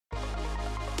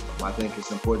I think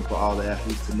it's important for all the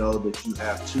athletes to know that you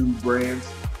have two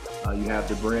brands. You have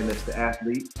the brand that's the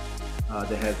athlete that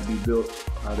has to be built.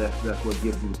 That's what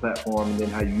gives you the platform, and then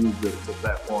how you use the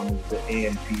platform is the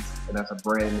and piece, and that's a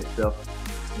brand in itself.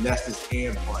 And that's this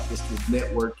and part. It's this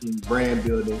networking, brand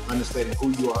building, understanding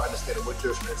who you are, understanding what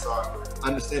your strengths are,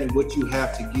 understanding what you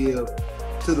have to give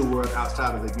to the world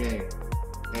outside of the game.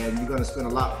 And you're going to spend a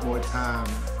lot more time,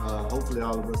 hopefully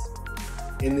all of us,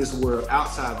 in this world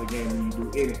outside the game than you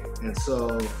do in it. And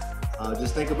so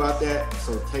just think about that.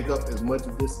 So take up as much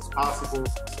of this as possible.